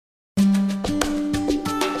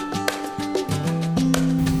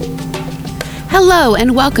Hello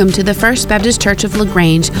and welcome to the First Baptist Church of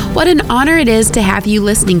LaGrange. What an honor it is to have you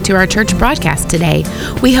listening to our church broadcast today.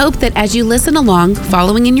 We hope that as you listen along,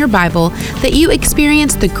 following in your Bible, that you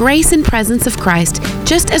experience the grace and presence of Christ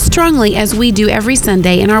just as strongly as we do every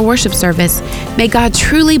Sunday in our worship service. May God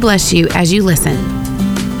truly bless you as you listen.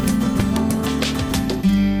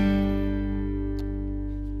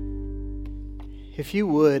 If you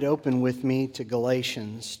would, open with me to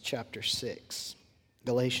Galatians chapter 6.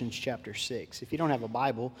 Galatians chapter 6. If you don't have a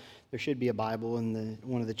Bible, there should be a Bible in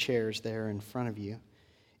one of the chairs there in front of you.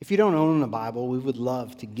 If you don't own a Bible, we would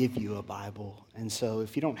love to give you a Bible. And so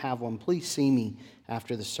if you don't have one, please see me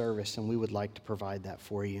after the service, and we would like to provide that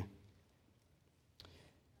for you.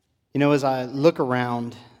 You know, as I look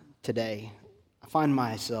around today, I find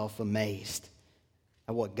myself amazed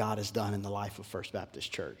at what God has done in the life of First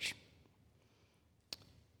Baptist Church.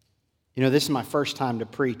 You know, this is my first time to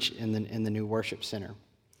preach in the new worship center.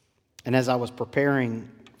 And as I was preparing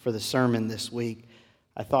for the sermon this week,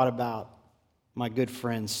 I thought about my good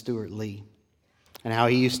friend Stuart Lee and how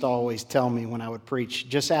he used to always tell me when I would preach,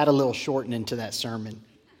 just add a little shortening to that sermon.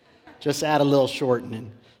 Just add a little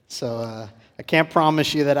shortening. So I can't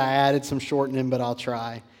promise you that I added some shortening, but I'll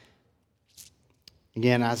try.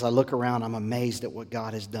 Again, as I look around, I'm amazed at what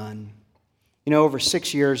God has done. You know, over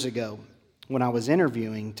 6 years ago, when I was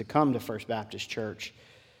interviewing to come to First Baptist Church,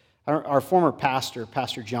 our former pastor,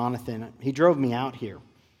 Pastor Jonathan, he drove me out here.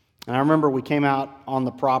 And I remember we came out on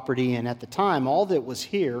the property, and at the time, all that was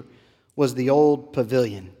here was the old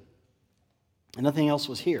pavilion. And nothing else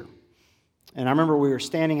was here. And I remember we were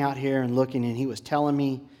standing out here and looking, and he was telling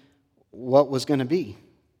me what was going to be.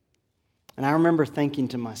 And I remember thinking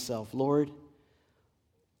to myself, Lord,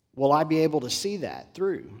 will I be able to see that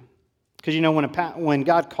through? Because, you know, when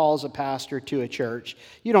God calls a pastor to a church,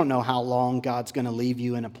 you don't know how long God's going to leave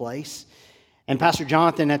you in a place. And Pastor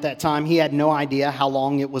Jonathan, at that time, he had no idea how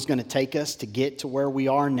long it was going to take us to get to where we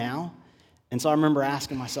are now. And so I remember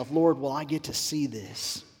asking myself, Lord, will I get to see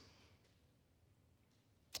this?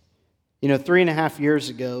 You know, 3.5 years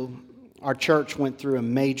ago, our church went through a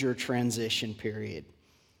major transition period.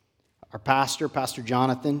 Our pastor, Pastor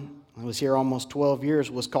Jonathan, who was here almost 12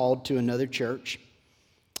 years, was called to another church.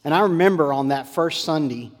 And I remember on that first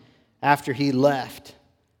Sunday after he left,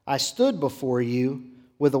 I stood before you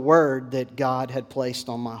with a word that God had placed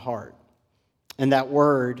on my heart. And that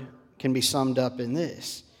word can be summed up in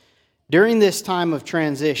this. During this time of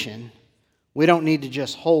transition, we don't need to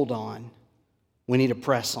just hold on. We need to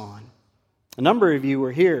press on. A number of you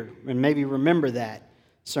were here and maybe remember that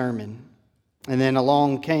sermon. And then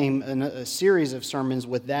along came a series of sermons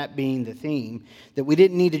with that being the theme, that we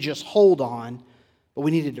didn't need to just hold on, but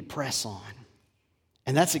we needed to press on.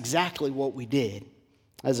 And that's exactly what we did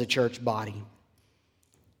as a church body.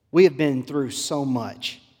 We have been through so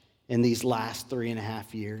much in these last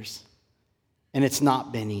 3.5 years, and it's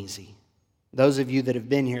not been easy. Those of you that have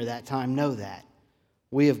been here that time know that.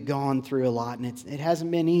 We have gone through a lot, and it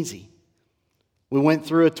hasn't been easy. We went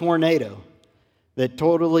through a tornado that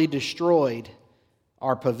totally destroyed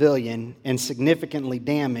our pavilion and significantly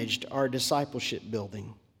damaged our discipleship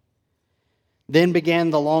building. Then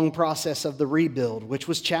began the long process of the rebuild, which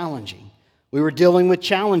was challenging. We were dealing with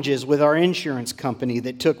challenges with our insurance company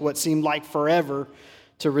that took what seemed like forever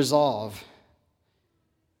to resolve.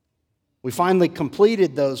 We finally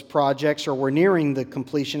completed those projects, or were nearing the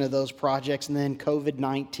completion of those projects, and then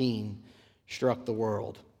COVID-19 struck the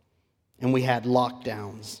world, and we had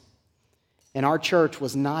lockdowns. And our church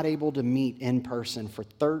was not able to meet in person for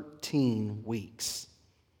 13 weeks.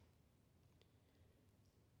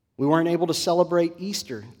 We weren't able to celebrate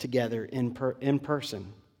Easter together in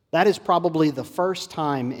person. That is probably the first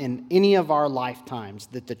time in any of our lifetimes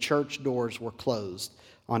that the church doors were closed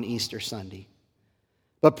on Easter Sunday.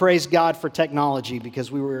 But praise God for technology,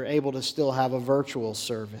 because we were able to still have a virtual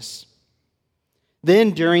service.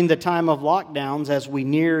 Then during the time of lockdowns, as we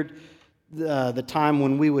neared the time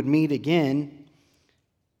when we would meet again,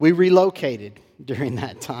 we relocated during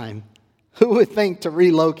that time. Who would think to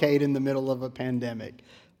relocate in the middle of a pandemic?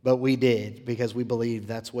 But we did, because we believed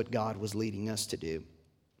that's what God was leading us to do.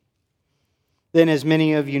 Then, as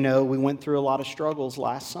many of you know, we went through a lot of struggles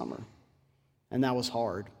last summer, and that was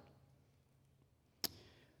hard.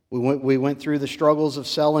 We went through the struggles of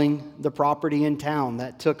selling the property in town.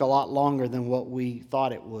 That took a lot longer than what we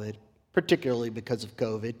thought it would, particularly because of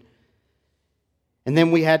COVID. And then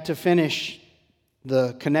we had to finish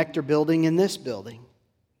the connector building in this building,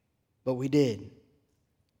 but we did.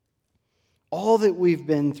 All that we've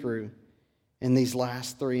been through in these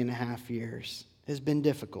last 3.5 years has been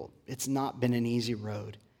difficult. It's not been an easy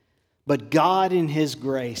road. But God in His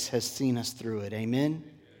grace has seen us through it. Amen?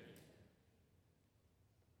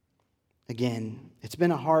 Again, it's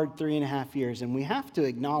been a hard 3.5 years, and we have to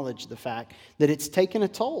acknowledge the fact that it's taken a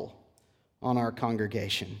toll on our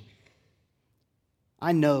congregation.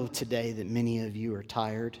 I know today that many of you are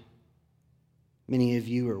tired. Many of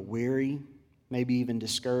you are weary, maybe even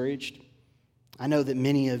discouraged. I know that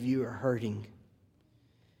many of you are hurting.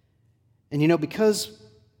 And because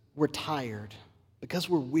we're tired, because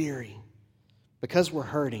we're weary, because we're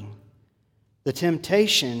hurting, the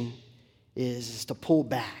temptation is to pull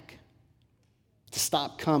back, to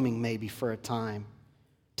stop coming maybe for a time,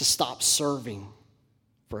 to stop serving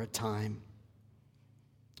for a time.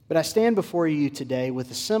 But I stand before you today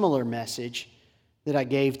with a similar message that I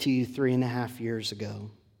gave to you 3.5 years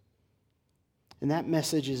ago. And that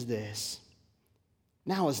message is this: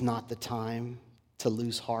 now is not the time to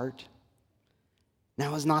lose heart.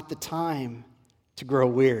 Now is not the time to grow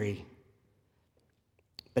weary.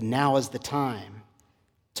 But now is the time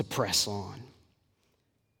to press on.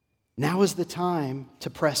 Now is the time to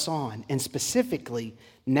press on. And specifically,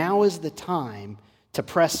 now is the time to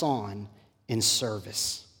press on in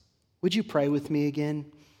service. Would you pray with me again?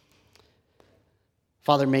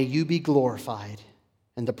 Father, may you be glorified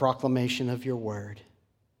in the proclamation of your word.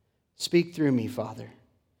 Speak through me, Father,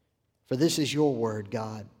 for this is your word,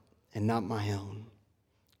 God, and not my own.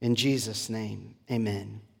 In Jesus' name,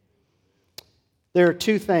 amen. There are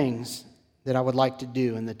two things that I would like to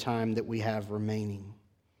do in the time that we have remaining.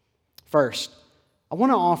 First, I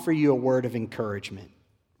want to offer you a word of encouragement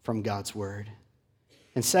from God's word.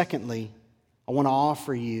 And secondly, I want to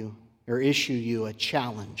offer you or issue you a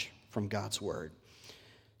challenge from God's word.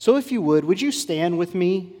 So if you would you stand with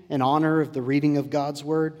me in honor of the reading of God's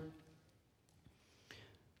word?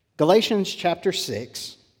 Galatians chapter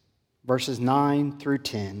 6, verses 9 through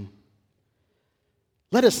 10.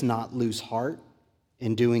 Let us not lose heart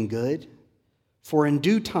in doing good, for in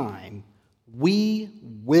due time we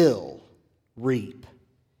will reap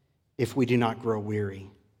if we do not grow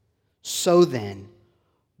weary. So then,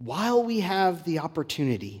 while we have the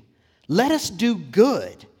opportunity, let us do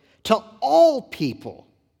good to all people,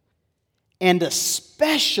 and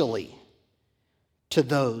especially to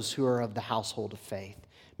those who are of the household of faith.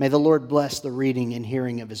 May the Lord bless the reading and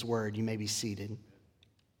hearing of his word. You may be seated.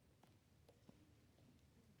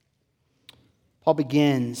 Paul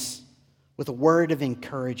begins with a word of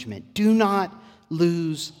encouragement. Do not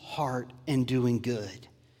lose heart in doing good.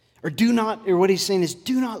 Or what he's saying is,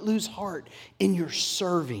 do not lose heart in your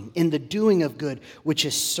serving, in the doing of good, which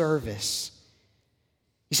is service.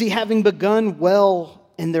 You see, having begun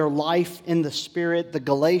well in their life in the Spirit, the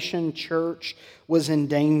Galatian church was in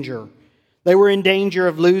danger. They were in danger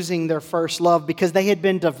of losing their first love because they had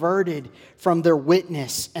been diverted from their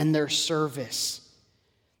witness and their service.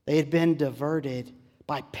 They had been diverted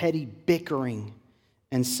by petty bickering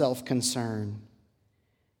and self-concern.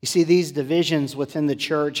 You see, these divisions within the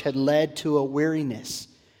church had led to a weariness,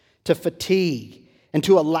 to fatigue, and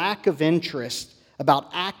to a lack of interest about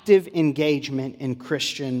active engagement in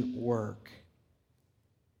Christian work.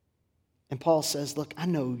 And Paul says, look, I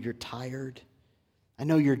know you're tired. I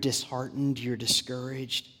know you're disheartened, you're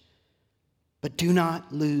discouraged, but do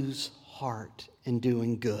not lose heart in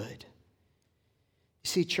doing good. You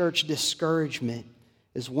see, church, discouragement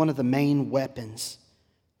is one of the main weapons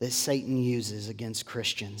that Satan uses against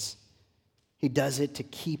Christians. He does it to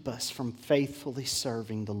keep us from faithfully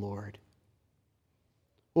serving the Lord.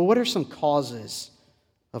 Well, what are some causes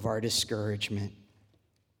of our discouragement?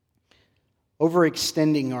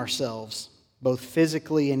 Overextending ourselves, both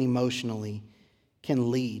physically and emotionally, can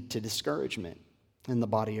lead to discouragement in the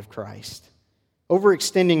body of Christ.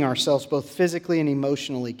 Overextending ourselves both physically and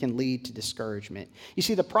emotionally can lead to discouragement. You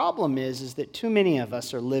see, the problem is that too many of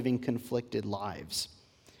us are living conflicted lives.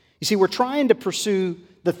 You see, we're trying to pursue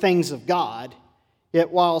the things of God,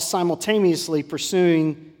 yet while simultaneously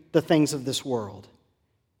pursuing the things of this world.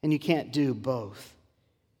 And you can't do both.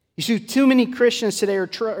 You see, too many Christians today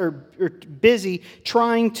are busy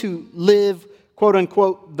trying to live, quote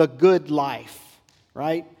unquote, the good life,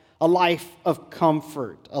 right? A life of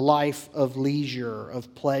comfort, a life of leisure,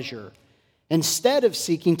 of pleasure, instead of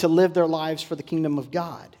seeking to live their lives for the kingdom of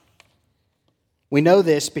God. We know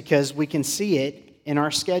this because we can see it in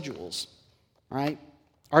our schedules, right?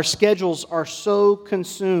 Our schedules are so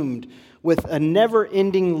consumed with a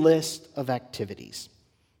never-ending list of activities,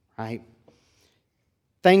 right?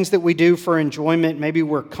 Things that we do for enjoyment. Maybe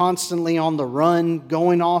we're constantly on the run,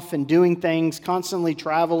 going off and doing things, constantly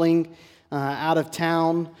traveling out of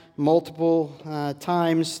town multiple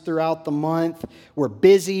times throughout the month. We're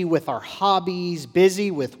busy with our hobbies,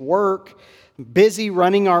 busy with work, busy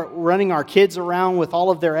running our kids around with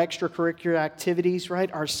all of their extracurricular activities,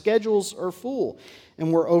 right? Our schedules are full.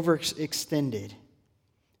 and we're overextended.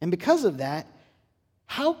 And because of that,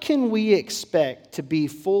 how can we expect to be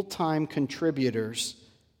full-time contributors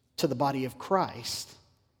to the body of Christ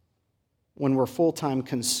when we're full-time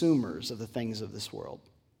consumers of the things of this world?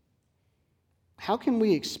 How can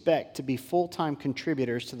we expect to be full-time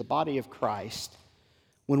contributors to the body of Christ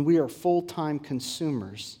when we are full-time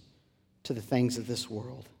consumers to the things of this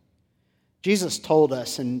world? Jesus told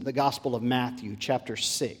us in the Gospel of Matthew, chapter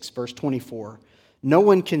 6, verse 24, "No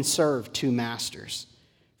one can serve two masters,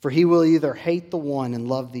 for he will either hate the one and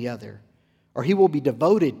love the other, or he will be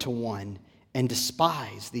devoted to one and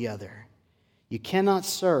despise the other. You cannot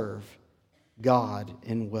serve God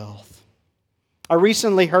and wealth." I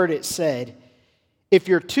recently heard it said, if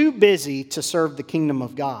you're too busy to serve the kingdom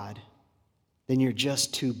of God, then you're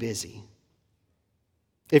just too busy.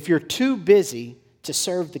 If you're too busy to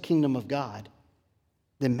serve the kingdom of God,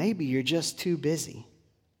 then maybe you're just too busy.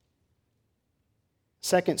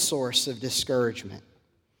 Second source of discouragement,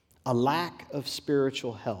 a lack of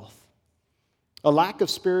spiritual health. A lack of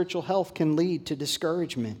spiritual health can lead to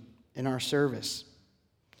discouragement in our service.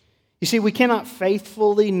 You see, we cannot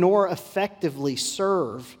faithfully nor effectively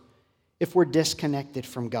serve if we're disconnected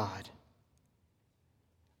from God.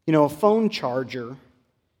 You know, a phone charger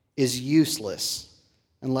is useless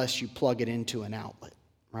unless you plug it into an outlet,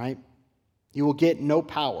 right? You will get no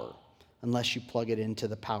power unless you plug it into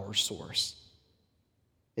the power source.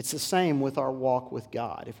 It's the same with our walk with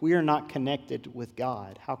God. If we are not connected with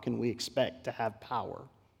God, how can we expect to have power?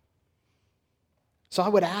 So I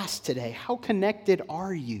would ask today, how connected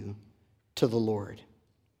are you to the Lord?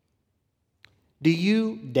 Do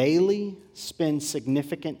you daily spend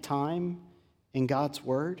significant time in God's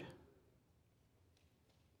Word?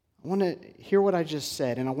 I want to hear what I just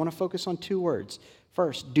said, and I want to focus on two words.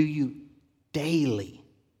 First, do you daily?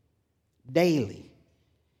 Daily.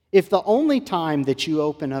 If the only time that you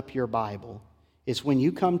open up your Bible is when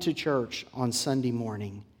you come to church on Sunday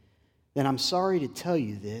morning, then I'm sorry to tell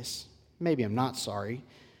you this. Maybe I'm not sorry.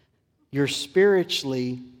 You're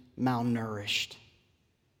spiritually malnourished.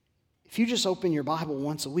 If you just open your Bible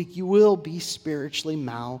once a week, you will be spiritually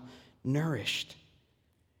malnourished.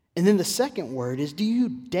 And then the second word is, do you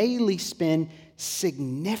daily spend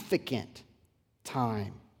significant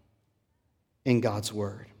time in God's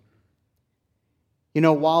Word? You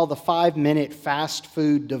know, while the 5-minute fast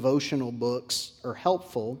food devotional books are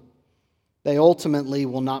helpful, they ultimately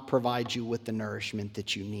will not provide you with the nourishment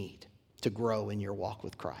that you need to grow in your walk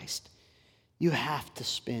with Christ. You have to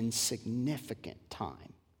spend significant time.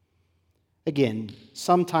 Again,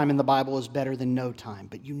 some time in the Bible is better than no time,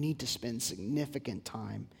 but you need to spend significant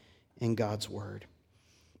time in God's Word.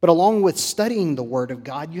 But along with studying the Word of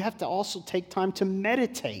God, you have to also take time to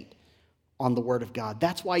meditate on the Word of God.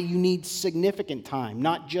 That's why you need significant time,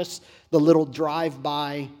 not just the little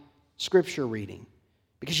drive-by scripture reading,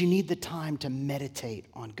 because you need the time to meditate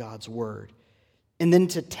on God's Word and then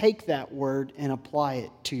to take that Word and apply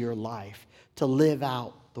it to your life, to live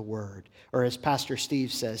out the Word, or as Pastor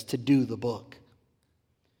Steve says, to do the book.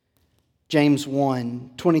 James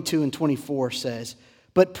 1:22 and 24 says,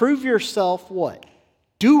 "But prove yourself" what?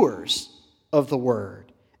 "Doers of the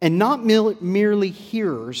word, and not merely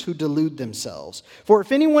hearers who delude themselves. For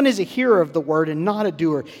if anyone is a hearer of the word and not a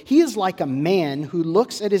doer, he is like a man who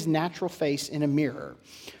looks at his natural face in a mirror.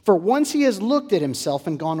 For once he has looked at himself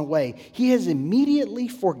and gone away, he has immediately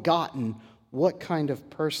forgotten what kind of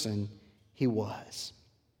person he was."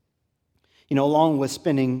 You know, along with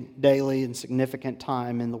spending daily and significant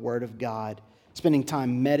time in the Word of God, spending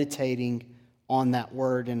time meditating on that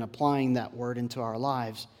Word and applying that Word into our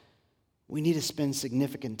lives, we need to spend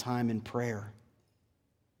significant time in prayer.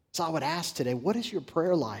 So I would ask today, what does your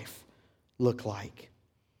prayer life look like?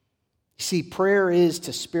 You see, prayer is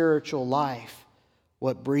to spiritual life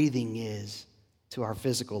what breathing is to our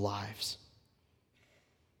physical lives.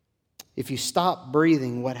 If you stop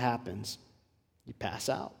breathing, what happens? You pass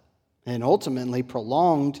out. And ultimately,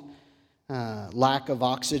 prolonged lack of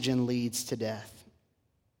oxygen leads to death.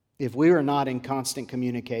 If we are not in constant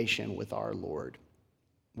communication with our Lord,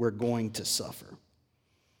 we're going to suffer.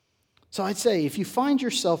 So I'd say, if you find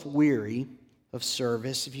yourself weary of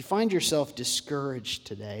service, if you find yourself discouraged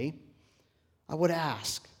today, I would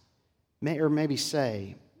ask, or maybe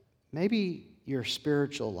say, maybe your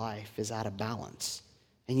spiritual life is out of balance,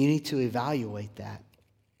 and you need to evaluate that.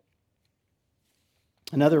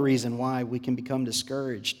 Another reason why we can become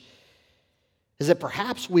discouraged is that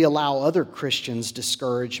perhaps we allow other Christians'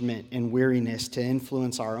 discouragement and weariness to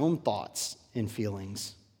influence our own thoughts and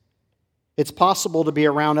feelings. It's possible to be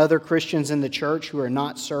around other Christians in the church who are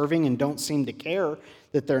not serving and don't seem to care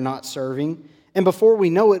that they're not serving, And before we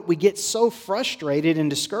know it, we get so frustrated and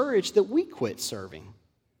discouraged that we quit serving.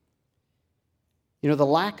 You know, the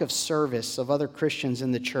lack of service of other Christians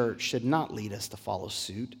in the church should not lead us to follow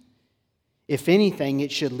suit. If anything,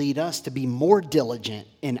 it should lead us to be more diligent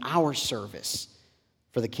in our service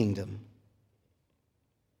for the kingdom.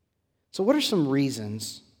 So what are some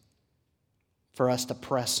reasons for us to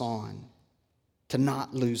press on, to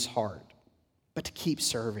not lose heart, but to keep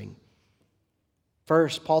serving?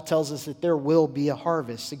 First, Paul tells us that there will be a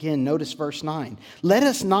harvest. Again, notice verse 9. Let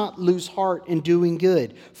us not lose heart in doing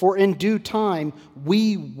good, for in due time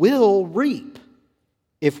we will reap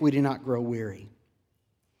if we do not grow weary.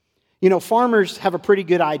 You know, farmers have a pretty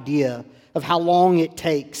good idea of how long it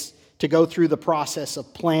takes to go through the process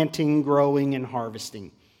of planting, growing, and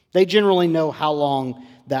harvesting. They generally know how long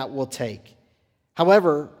that will take.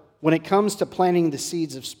 However, when it comes to planting the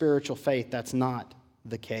seeds of spiritual faith, that's not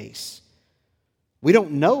the case. We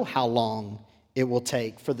don't know how long it will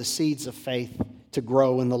take for the seeds of faith to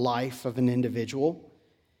grow in the life of an individual.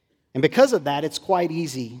 And because of that, it's quite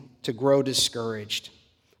easy to grow discouraged,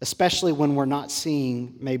 especially when we're not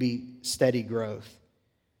seeing maybe steady growth,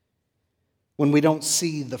 when we don't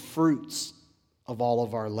see the fruits of all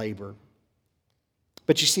of our labor.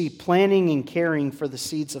 But you see, planting and caring for the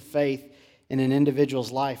seeds of faith in an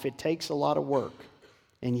individual's life, it takes a lot of work.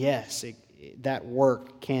 And yes, that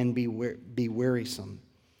work can be wearisome.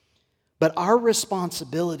 But our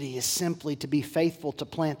responsibility is simply to be faithful to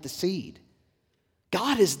plant the seed.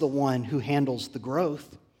 God is the one who handles the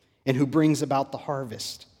growth and who brings about the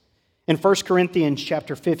harvest. In 1 Corinthians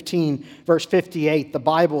chapter 15, verse 58, the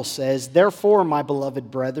Bible says, "Therefore, my beloved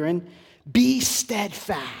brethren, be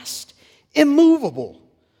steadfast, immovable,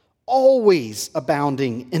 always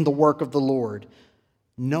abounding in the work of the Lord,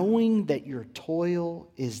 knowing that your toil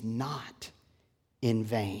is not in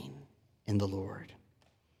vain in the Lord."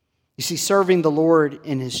 You see, serving the Lord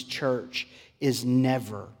in His church is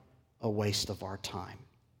never a waste of our time.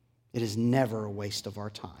 It is never a waste of our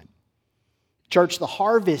time. Church, the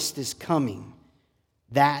harvest is coming.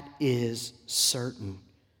 That is certain.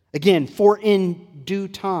 Again, for in due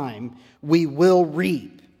time we will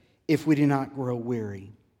reap if we do not grow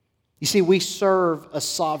weary. You see, we serve a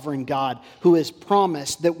sovereign God who has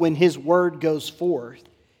promised that when His word goes forth,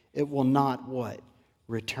 it will not what?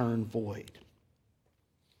 Return void.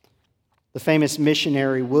 The famous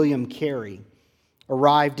missionary William Carey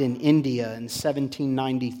arrived in India in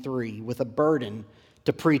 1793 with a burden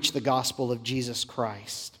to preach the gospel of Jesus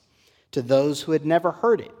Christ to those who had never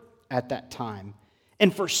heard it at that time.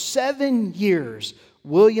 And for 7 years,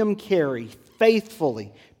 William Carey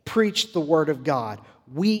faithfully preached the word of God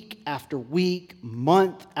week after week,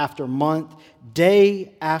 month after month,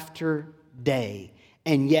 day after day.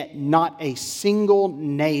 And yet not a single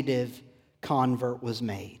native convert was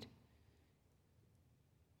made.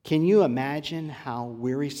 Can you imagine how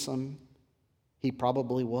wearisome he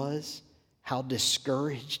probably was? How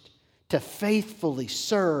discouraged to faithfully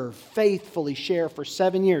serve, faithfully share for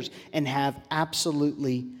 7 years and have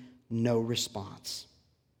absolutely no response.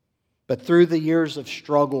 But through the years of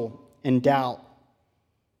struggle and doubt,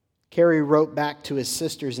 Carey wrote back to his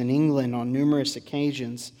sisters in England on numerous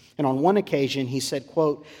occasions. And on one occasion he said,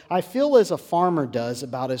 quote, "I feel as a farmer does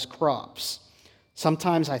about his crops.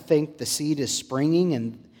 Sometimes I think the seed is springing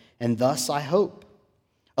and thus I hope.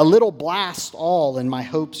 A little blast all and my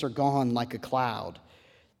hopes are gone like a cloud.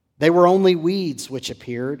 They were only weeds which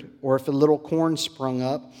appeared, or if a little corn sprung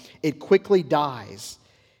up, it quickly dies,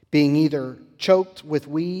 being either choked with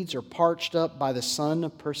weeds or parched up by the sun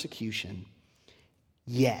of persecution.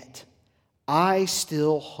 Yet I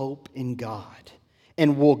still hope in God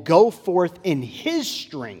and will go forth in His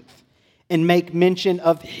strength and make mention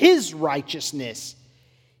of His righteousness,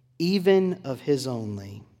 even of His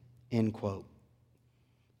only." End quote.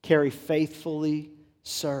 Carey faithfully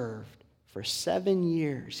served for 7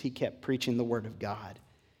 years. He kept preaching the word of God.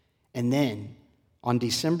 And then on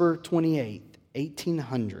December 28th,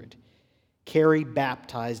 1800, Carey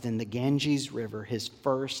baptized in the Ganges River his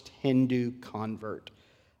first Hindu convert,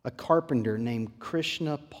 a carpenter named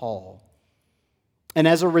Krishna Paul. And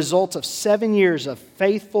as a result of 7 years of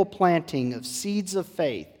faithful planting of seeds of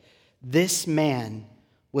faith, this man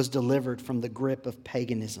was delivered from the grip of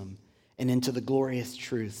paganism and into the glorious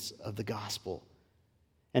truths of the gospel.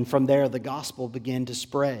 And from there, the gospel began to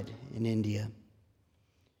spread in India.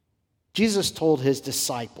 Jesus told His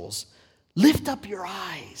disciples, "Lift up your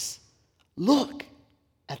eyes. Look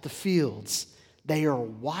at the fields. They are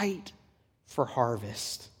white for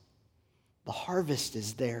harvest." The harvest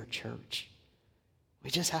is there, church. We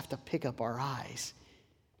just have to pick up our eyes.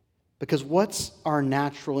 Because what's our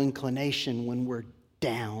natural inclination when we're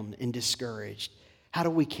down and discouraged, how do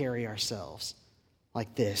we carry ourselves?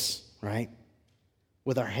 Like this, right?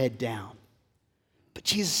 With our head down. But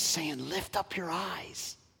Jesus is saying, lift up your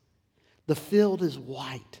eyes. The field is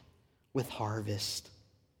white with harvest.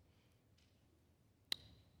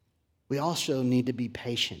 We also need to be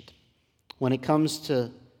patient. When it comes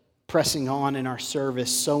to pressing on in our service,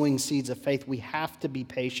 sowing seeds of faith, we have to be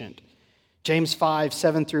patient. James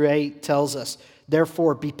 5:7-8 tells us,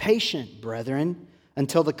 therefore be patient, brethren,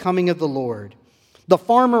 until the coming of the Lord. The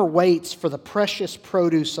farmer waits for the precious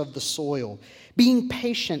produce of the soil, being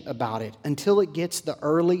patient about it until it gets the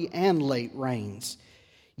early and late rains.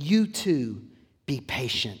 You too be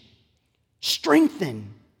patient.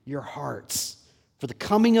 Strengthen your hearts, for the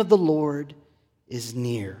coming of the Lord is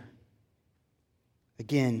near.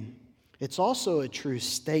 Again, it's also a true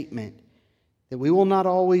statement that we will not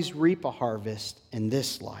always reap a harvest in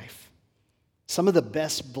this life. Some of the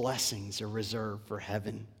best blessings are reserved for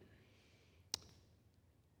heaven.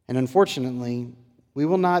 And unfortunately, we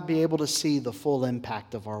will not be able to see the full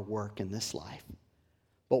impact of our work in this life.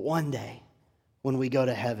 But one day, when we go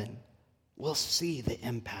to heaven, we'll see the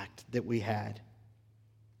impact that we had.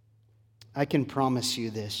 I can promise you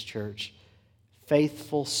this, church.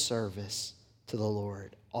 Faithful service to the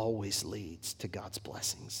Lord always leads to God's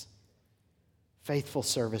blessings. Faithful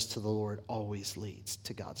service to the Lord always leads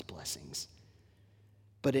to God's blessings.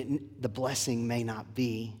 But the blessing may not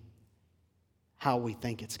be how we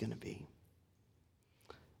think it's going to be.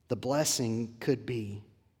 The blessing could be,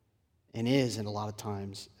 and is in a lot of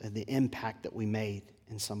times, the impact that we made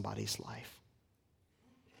in somebody's life.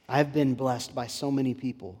 I've been blessed by so many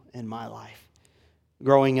people in my life.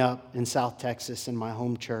 Growing up in South Texas in my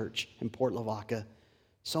home church in Port Lavaca,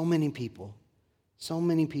 so many people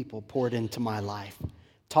poured into my life,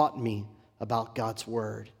 taught me about God's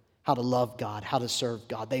word, how to love God, how to serve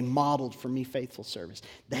God. They modeled for me faithful service.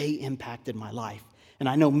 They impacted my life. And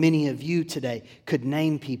I know many of you today could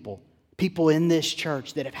name people in this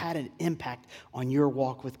church that have had an impact on your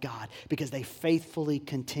walk with God because they faithfully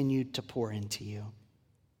continued to pour into you.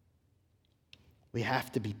 We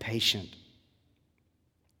have to be patient.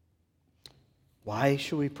 Why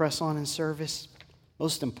should we press on in service?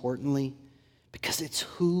 Most importantly, because it's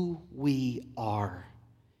who we are.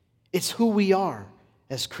 It's who we are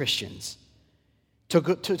as Christians. To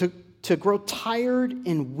grow tired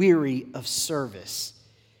and weary of service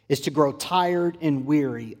is to grow tired and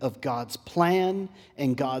weary of God's plan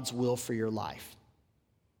and God's will for your life.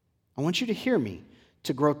 I want you to hear me.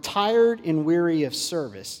 To grow tired and weary of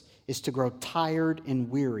service is to grow tired and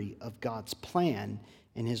weary of God's plan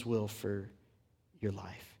and His will for your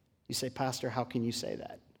life. You say, Pastor, how can you say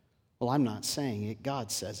that? Well, I'm not saying it.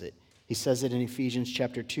 God says it. He says it in Ephesians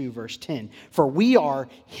chapter 2, verse 10. For we are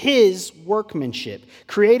His workmanship,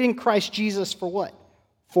 created in Christ Jesus for what?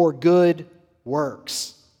 For good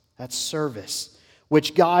works. That's service,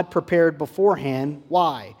 which God prepared beforehand.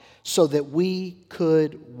 Why? So that we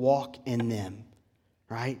could walk in them,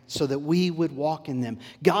 right? So that we would walk in them.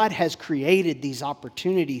 God has created these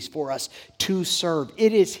opportunities for us to serve.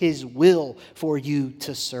 It is His will for you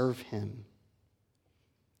to serve Him.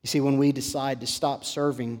 You see, when we decide to stop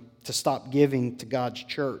serving, to stop giving to God's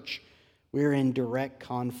church, we're in direct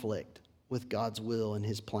conflict with God's will and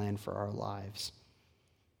His plan for our lives.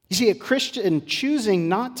 You see, a Christian choosing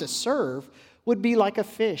not to serve would be like a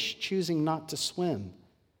fish choosing not to swim,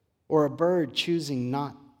 or a bird choosing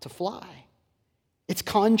not to fly. It's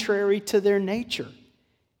contrary to their nature,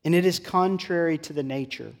 and it is contrary to the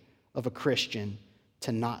nature of a Christian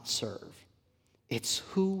to not serve. It's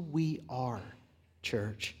who we are,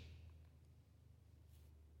 church.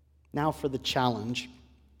 Now for the challenge.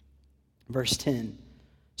 Verse 10.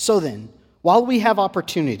 So then, while we have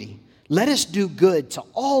opportunity, let us do good to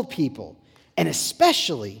all people, and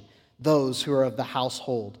especially those who are of the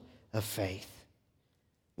household of faith.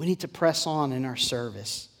 We need to press on in our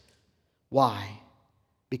service. Why?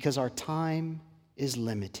 Because our time is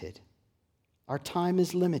limited. Our time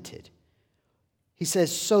is limited. He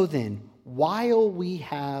says, so then, while we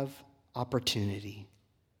have opportunity.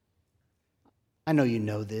 I know you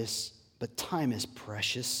know this, but time is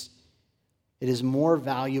precious. It is more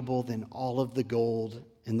valuable than all of the gold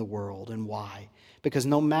in the world. And why? Because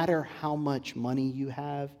no matter how much money you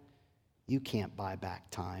have, you can't buy back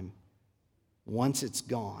time. Once it's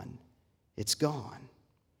gone, it's gone.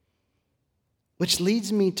 Which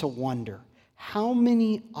leads me to wonder, how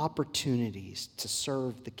many opportunities to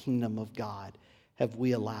serve the kingdom of God have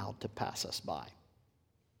we allowed to pass us by?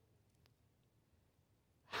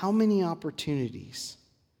 How many opportunities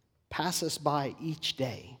pass us by each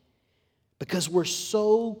day because we're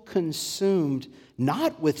so consumed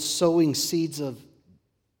not with sowing seeds of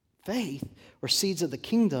faith or seeds of the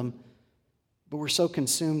kingdom, but we're so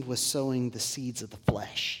consumed with sowing the seeds of the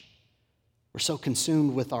flesh. We're so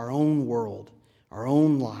consumed with our own world, our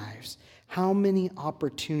own lives. How many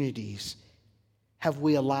opportunities have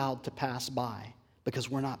we allowed to pass by because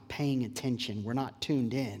we're not paying attention, we're not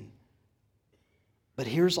tuned in? But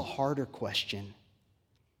here's a harder question.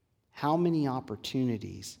 How many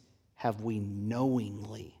opportunities have we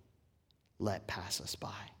knowingly let pass us by?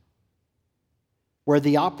 Where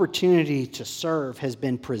the opportunity to serve has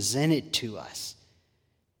been presented to us,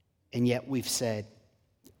 and yet we've said,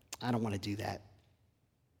 I don't want to do that.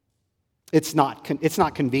 It's not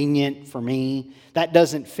convenient for me. That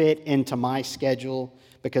doesn't fit into my schedule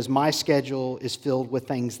because my schedule is filled with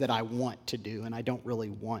things that I want to do, and I don't really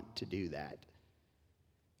want to do that.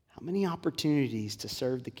 How many opportunities to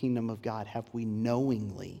serve the kingdom of God have we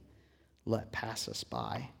knowingly let pass us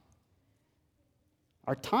by?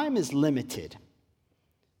 Our time is limited,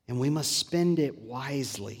 and we must spend it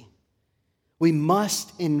wisely. We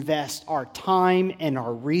must invest our time and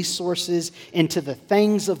our resources into the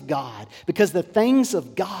things of God, because the things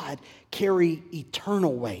of God carry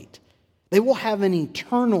eternal weight. They will have an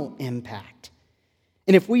eternal impact.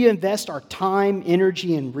 And if we invest our time,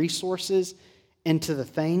 energy, and resources into the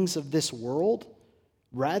things of this world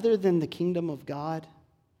rather than the kingdom of God,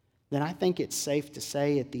 then I think it's safe to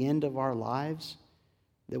say at the end of our lives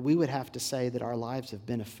that we would have to say that our lives have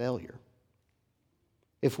been a failure.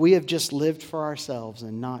 If we have just lived for ourselves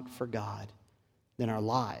and not for God, then our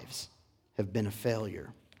lives have been a failure.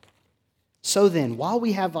 So then, while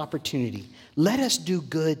we have opportunity, let us do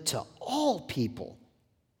good to all people.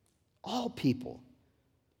 All people.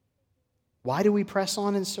 Why do we press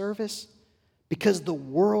on in service? Because the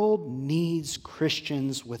world needs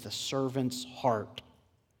Christians with a servant's heart.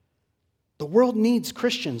 The world needs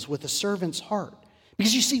Christians with a servant's heart.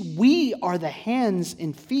 Because you see, we are the hands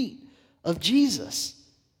and feet of Jesus.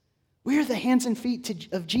 We are the hands and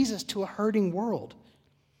feet of Jesus to a hurting world.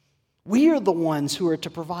 We are the ones who are to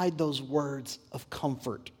provide those words of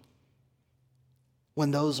comfort when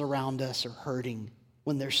those around us are hurting,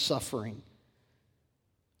 when they're suffering.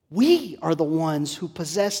 We are the ones who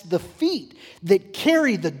possess the feet that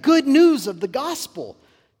carry the good news of the gospel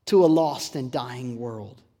to a lost and dying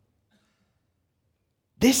world.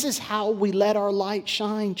 This is how we let our light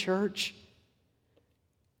shine, church.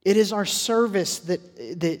 It is our service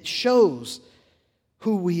that shows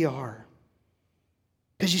who we are.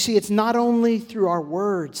 Because you see, it's not only through our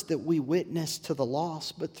words that we witness to the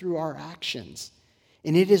lost, but through our actions.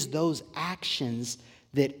 And it is those actions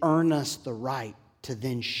that earn us the right to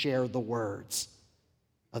then share the words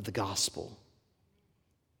of the gospel.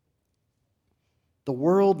 The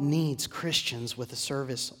world needs Christians with a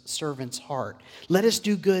servant's heart. Let us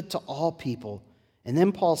do good to all people. And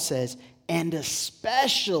then Paul says, and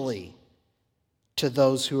especially to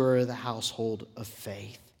those who are the household of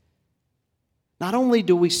faith. Not only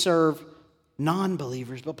do we serve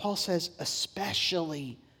non-believers, but Paul says,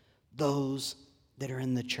 especially those that are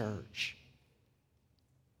in the church.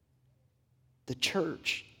 The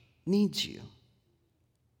church needs you.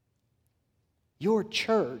 Your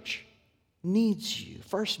church needs you.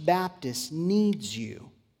 First Baptist needs you.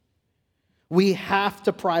 We have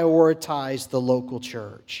to prioritize the local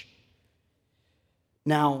church.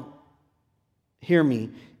 Now, hear me.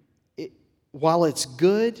 While it's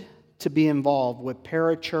good to be involved with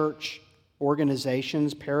parachurch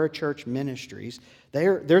organizations, parachurch ministries,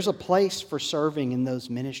 there's a place for serving in those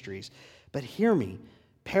ministries. But hear me.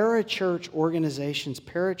 Parachurch organizations,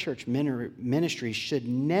 parachurch ministries should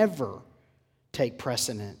never take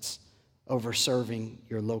precedence over serving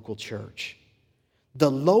your local church. The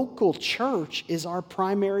local church is our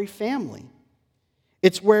primary family.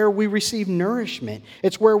 It's where we receive nourishment.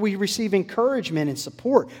 It's where we receive encouragement and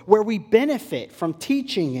support, where we benefit from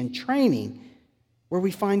teaching and training, where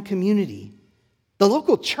we find community. The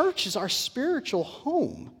local church is our spiritual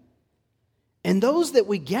home. And those that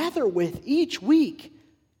we gather with each week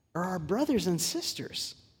are our brothers and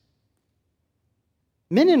sisters.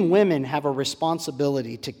 Men and women have a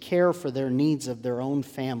responsibility to care for their needs of their own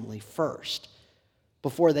family first,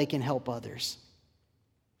 before they can help others.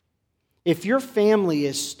 If your family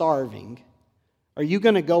is starving, are you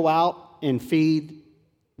going to go out and feed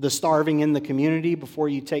the starving in the community before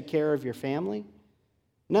you take care of your family?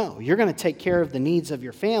 No, you're going to take care of the needs of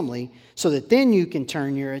your family so that then you can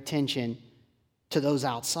turn your attention to those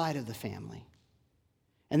outside of the family.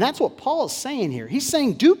 And that's what Paul is saying here. He's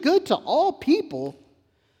saying do good to all people,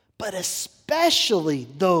 but especially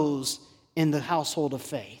those in the household of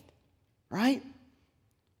faith, right?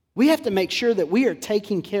 We have to make sure that we are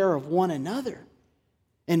taking care of one another.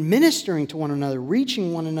 and ministering to one another,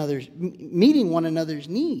 meeting one another's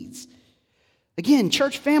needs. Again,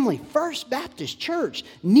 church family, First Baptist Church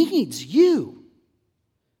needs you.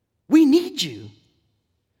 We need you.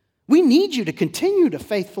 We need you to continue to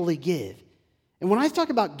faithfully give. And when I talk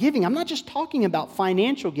about giving, I'm not just talking about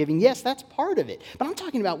financial giving. Yes, that's part of it. But I'm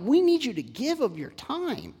talking about we need you to give of your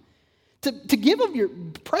time, to give of your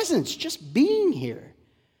presence, just being here,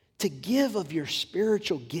 to give of your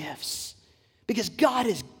spiritual gifts. Because God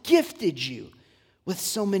has gifted you with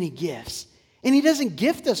so many gifts. And He doesn't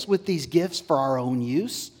gift us with these gifts for our own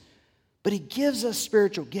use, but He gives us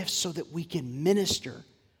spiritual gifts so that we can minister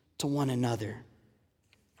to one another.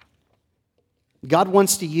 God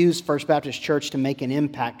wants to use First Baptist Church to make an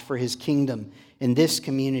impact for His kingdom in this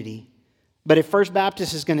community. But if First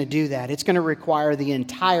Baptist is going to do that, it's going to require the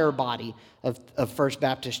entire body of First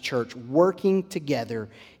Baptist Church working together,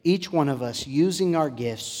 each one of us using our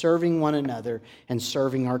gifts, serving one another, and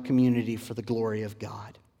serving our community for the glory of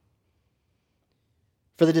God.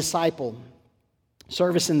 For the disciple,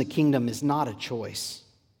 service in the kingdom is not a choice.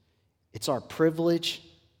 It's our privilege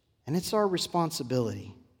and it's our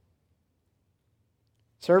responsibility.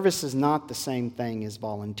 Service is not the same thing as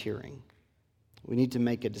volunteering. We need to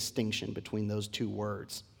make a distinction between those two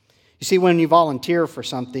words. You see, when you volunteer for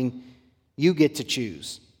something, you get to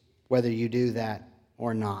choose whether you do that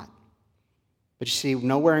or not. But you see,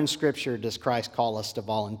 nowhere in Scripture does Christ call us to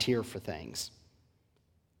volunteer for things.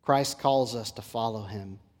 Christ calls us to follow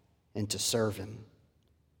Him and to serve Him.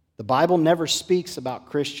 The Bible never speaks about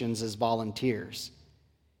Christians as volunteers.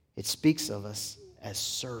 It speaks of us as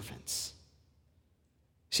servants.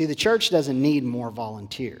 See, the church doesn't need more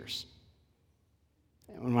volunteers.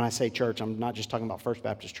 And when I say church, I'm not just talking about First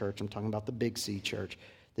Baptist Church. I'm talking about the Big C Church.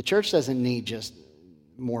 The church doesn't need just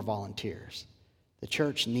more volunteers. The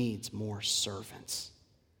church needs more servants.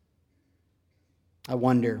 I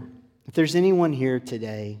wonder if there's anyone here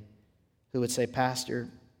today who would say, Pastor,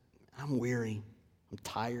 I'm weary, I'm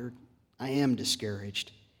tired, I am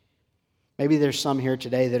discouraged. Maybe there's some here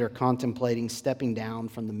today that are contemplating stepping down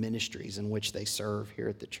from the ministries in which they serve here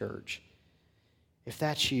at the church. If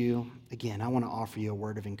that's you, again, I want to offer you a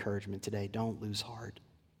word of encouragement today. Don't lose heart.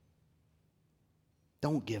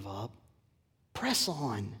 Don't give up. Press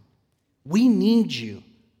on. We need you.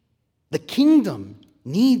 The kingdom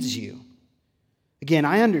needs you. Again,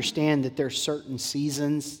 I understand that there's certain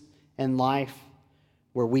seasons in life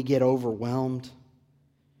where we get overwhelmed.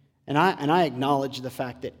 And I acknowledge the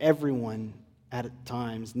fact that everyone at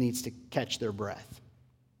times needs to catch their breath.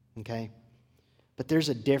 Okay? But there's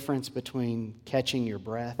a difference between catching your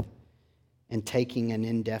breath and taking an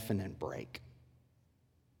indefinite break.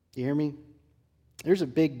 Do you hear me? There's a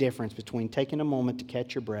big difference between taking a moment to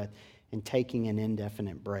catch your breath and taking an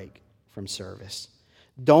indefinite break from service.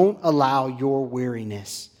 Don't allow your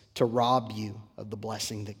weariness to rob you of the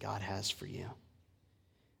blessing that God has for you.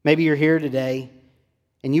 Maybe you're here today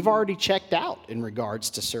and you've already checked out in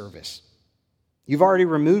regards to service. You've already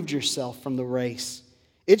removed yourself from the race.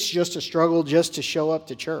 It's just a struggle just to show up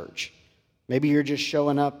to church. Maybe you're just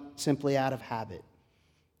showing up simply out of habit.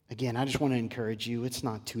 Again, I just want to encourage you, it's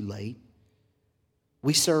not too late.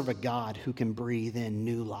 We serve a God who can breathe in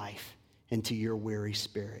new life into your weary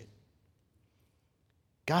spirit.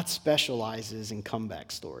 God specializes in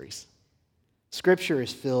comeback stories. Scripture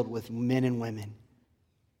is filled with men and women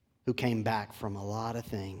who came back from a lot of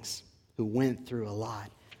things, who went through a lot,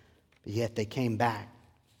 but yet they came back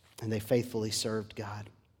and they faithfully served God.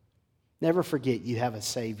 Never forget you have a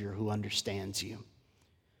Savior who understands you.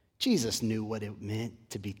 Jesus knew what it meant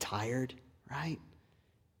to be tired, right?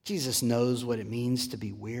 Jesus knows what it means to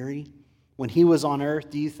be weary. When He was on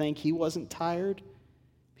earth, do you think He wasn't tired?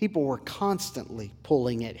 People were constantly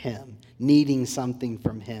pulling at Him, needing something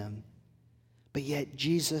from Him. But yet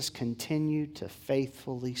Jesus continued to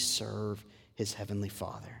faithfully serve His Heavenly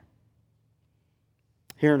Father.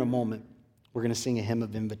 Here in a moment, we're going to sing a hymn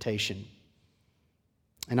of invitation.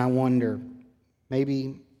 And I wonder,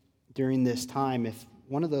 maybe during this time, if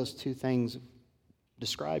one of those two things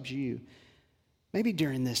describes you, maybe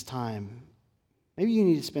during this time, maybe you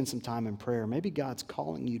need to spend some time in prayer. Maybe God's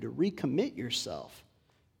calling you to recommit yourself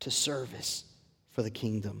to service for the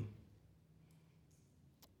kingdom.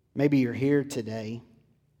 Maybe you're here today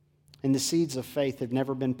and the seeds of faith have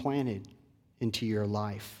never been planted into your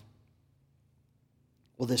life.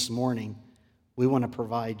 Well, this morning, we want to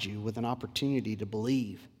provide you with an opportunity to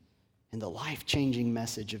believe in the life-changing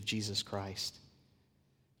message of Jesus Christ.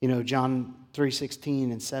 You know, John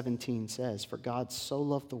 3:16 and 17 says, "For God so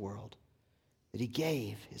loved the world that He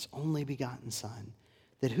gave His only begotten Son,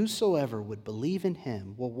 that whosoever would believe in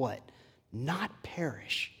Him will" what? Not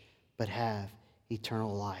perish, but have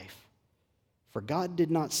eternal life. For God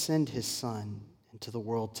did not send his Son into the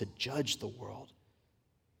world to judge the world,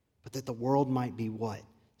 but that the world might be what?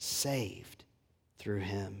 Saved through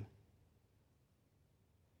him.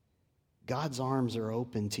 God's arms are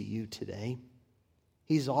open to you today.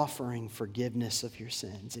 He's offering forgiveness of your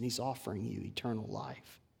sins, and he's offering you eternal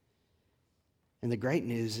life. And the great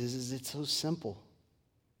news is it's so simple.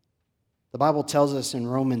 The Bible tells us in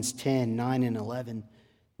Romans 10, 9 and 11,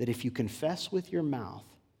 that if you confess with your mouth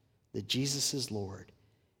that Jesus is Lord,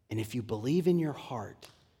 and if you believe in your heart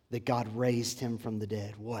that God raised him from the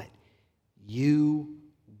dead, what? You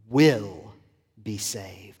will be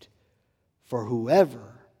saved. For whoever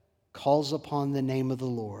calls upon the name of the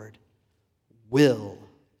Lord will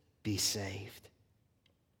be saved.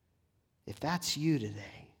 If that's you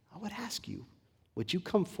today, I would ask you, would you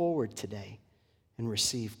come forward today and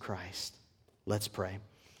receive Christ? Let's pray.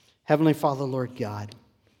 Heavenly Father, Lord God,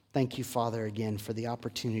 thank you, Father, again for the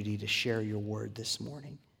opportunity to share your word this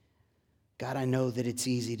morning. God, I know that it's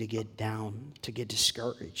easy to get down, to get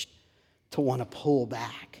discouraged, to want to pull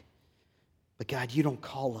back. But God, you don't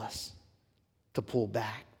call us to pull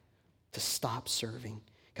back, to stop serving.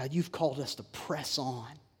 God, you've called us to press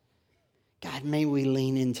on. God, may we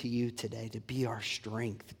lean into you today to be our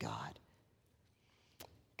strength, God.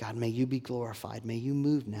 God, may you be glorified. May you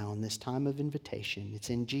move now in this time of invitation. It's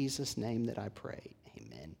in Jesus' name that I pray.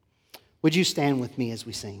 Amen. Would you stand with me as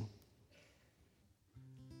we sing?